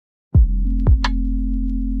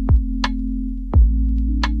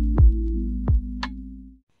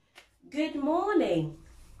Good morning.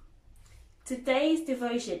 Today's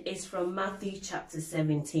devotion is from Matthew chapter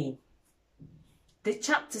 17. The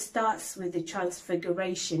chapter starts with the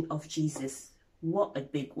transfiguration of Jesus. What a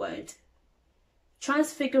big word.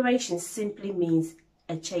 Transfiguration simply means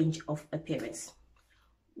a change of appearance.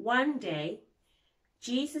 One day,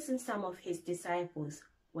 Jesus and some of his disciples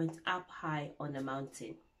went up high on a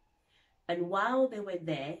mountain. And while they were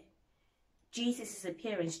there, Jesus'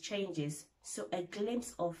 appearance changes, so a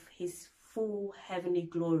glimpse of his full heavenly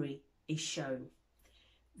glory is shown.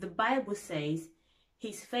 The Bible says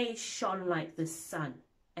his face shone like the sun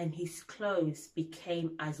and his clothes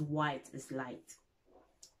became as white as light.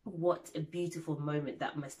 What a beautiful moment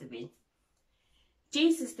that must have been.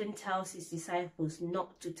 Jesus then tells his disciples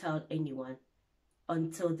not to tell anyone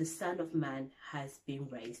until the Son of Man has been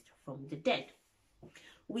raised from the dead.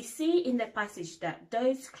 We see in the passage that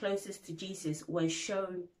those closest to Jesus were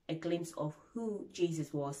shown a glimpse of who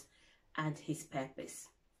Jesus was and his purpose.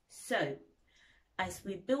 So, as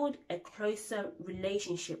we build a closer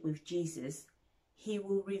relationship with Jesus, he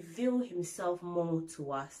will reveal himself more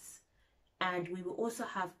to us, and we will also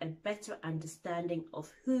have a better understanding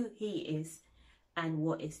of who he is and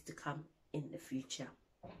what is to come in the future.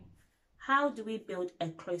 How do we build a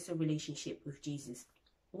closer relationship with Jesus?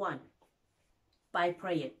 1. By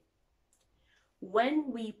praying.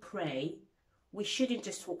 When we pray, we shouldn't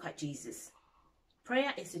just talk at Jesus.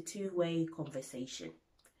 Prayer is a two-way conversation.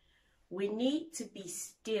 We need to be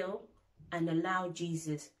still and allow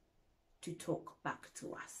Jesus to talk back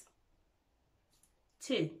to us.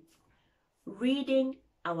 2. Reading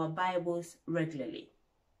our Bibles regularly.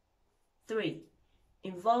 3.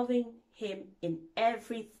 Involving him in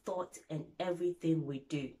every thought and everything we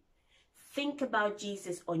do. Think about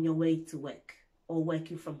Jesus on your way to work or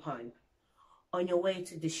working from home, on your way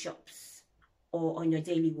to the shops or on your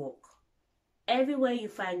daily walk. Everywhere you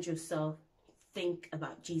find yourself, think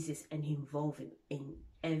about Jesus and involve him in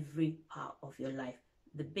every part of your life.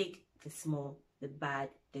 The big, the small, the bad,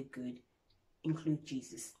 the good. Include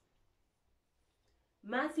Jesus.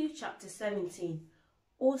 Matthew chapter 17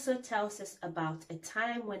 also tells us about a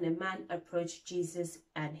time when a man approached Jesus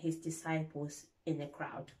and his disciples in a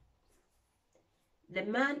crowd. The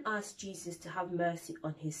man asked Jesus to have mercy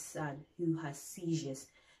on his son who has seizures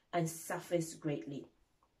and suffers greatly.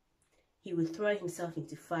 He would throw himself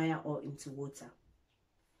into fire or into water.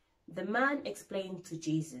 The man explained to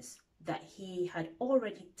Jesus that he had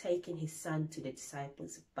already taken his son to the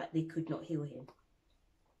disciples, but they could not heal him.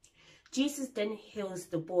 Jesus then heals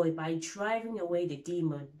the boy by driving away the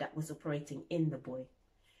demon that was operating in the boy.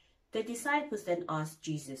 The disciples then asked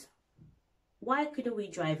Jesus, "Why couldn't we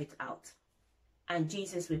drive it out?" And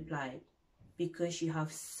Jesus replied, "Because you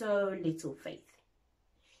have so little faith.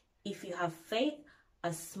 If you have faith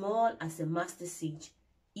as small as a mustard seed,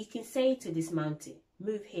 you can say to this mountain,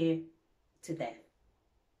 'Move here to there,'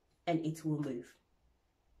 and it will move.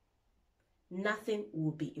 Nothing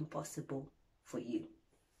will be impossible for you."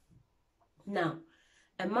 Now,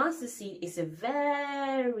 a mustard seed is a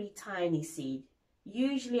very tiny seed,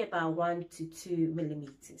 usually about 1 to 2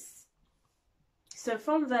 millimeters. So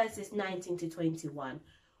from verses 19 to 21,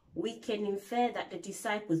 we can infer that the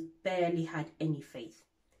disciples barely had any faith.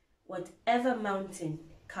 Whatever mountain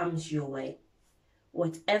comes your way,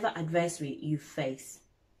 whatever adversary you face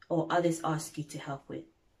or others ask you to help with,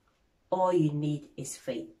 all you need is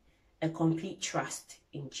faith, a complete trust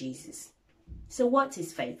in Jesus. So what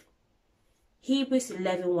is faith? Hebrews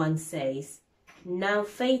 11:1 says, "Now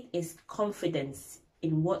faith is confidence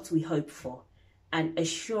in what we hope for and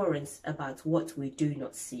assurance about what we do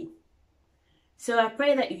not see." So I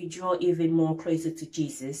pray that you draw even more closer to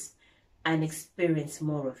Jesus and experience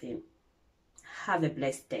more of him. Have a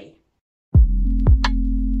blessed day.